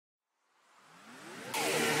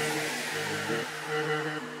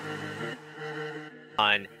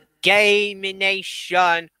on Gaming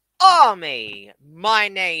Nation Army. My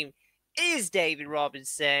name is David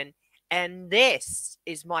Robinson, and this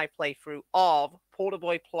is my playthrough of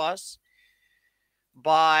PortaBoy Plus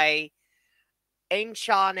by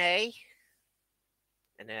Enchane.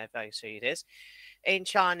 And if I can show you this,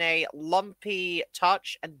 Enchane, Lumpy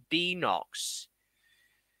Touch, and Beanox.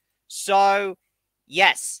 So,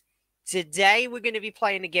 yes, today we're going to be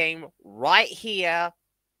playing a game right here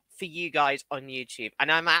for you guys on YouTube.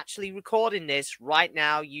 And I'm actually recording this right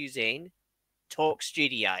now using Talk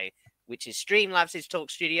Studio, which is Streamlabs'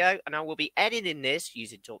 Talk Studio, and I will be editing this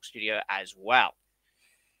using Talk Studio as well.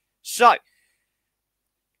 So,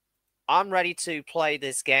 I'm ready to play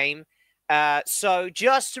this game. So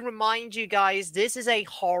just to remind you guys, this is a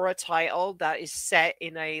horror title that is set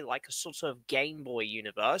in a sort of Game Boy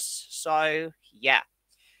universe. So yeah,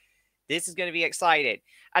 this is going to be exciting.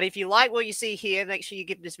 And if you like what you see here, make sure you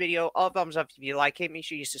give this video a thumbs up if you like it. Make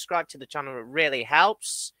sure you subscribe to the channel. It really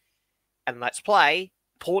helps. And let's play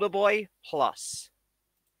PortaBoy Plus.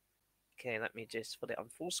 Okay, let me just put it on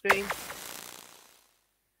full screen.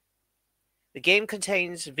 The game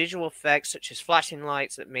contains visual effects such as flashing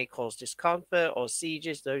lights that may cause discomfort or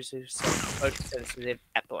sieges those who suffer photosensitive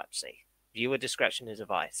epilepsy. Viewer discretion is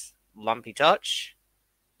advised. Lumpy Touch.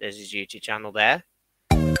 There's his YouTube channel there.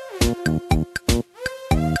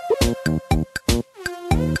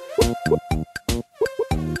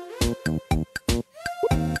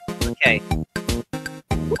 Okay.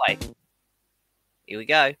 Play. Here we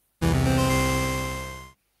go.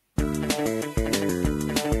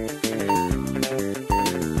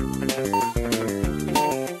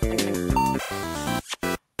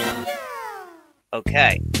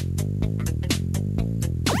 Okay.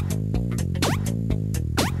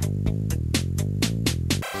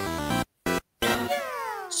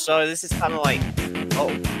 So this is kind of like,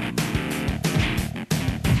 oh.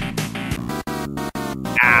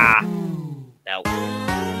 Ah. No.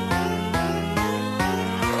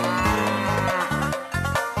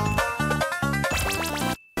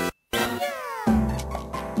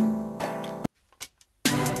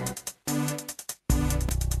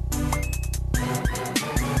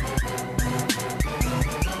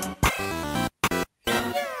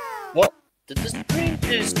 What? Did the screen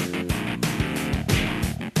just...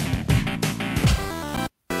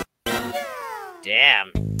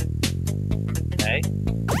 Damn. Okay.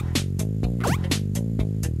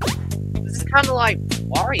 This is kind of like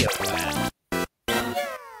WarioWare.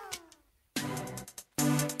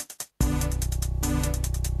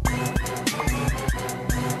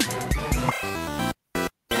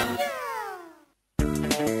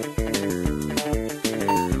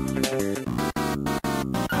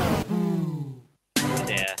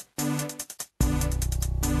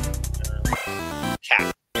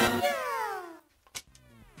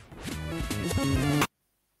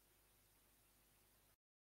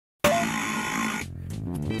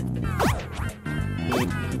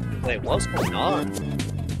 Wait, what's going on?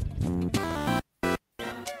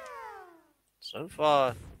 So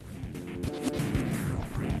far...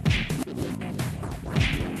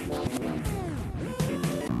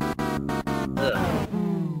 Ugh.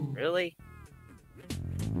 Really?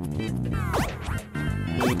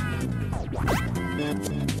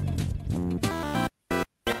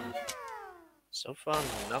 So far,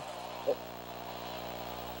 no. Oh.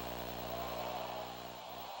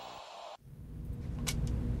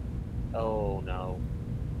 Oh no.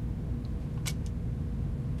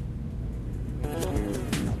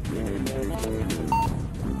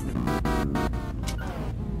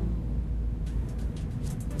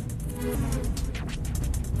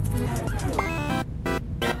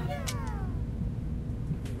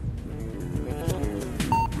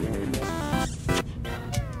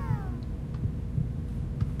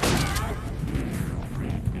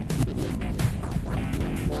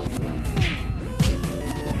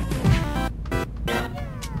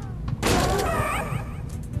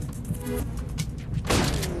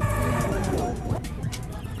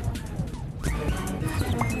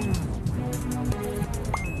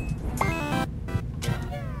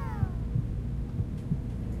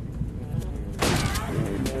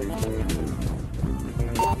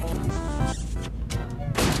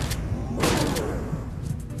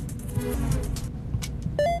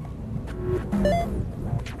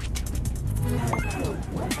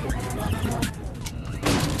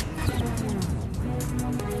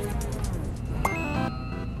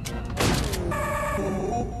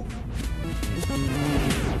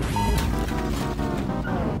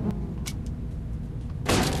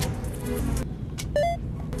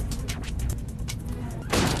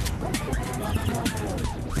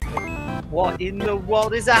 What in the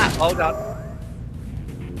world is that? Oh god.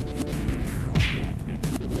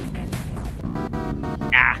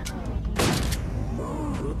 Ah.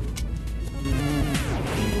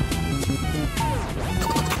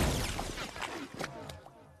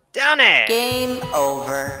 Down it! Game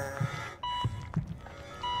over.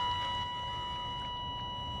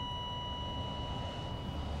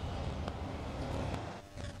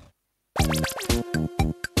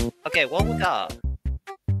 Okay, what we got?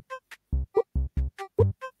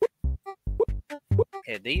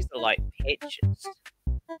 Okay, these are like pictures.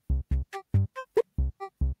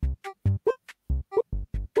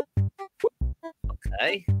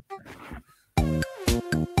 Okay.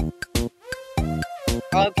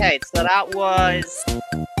 Okay, so that was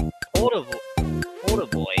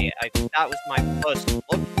PortaBoy. I think that was my first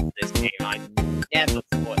look at this game. I never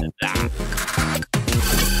thought of that.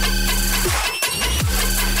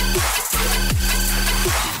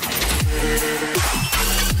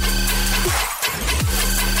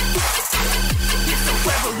 It's a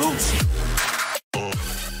revolution.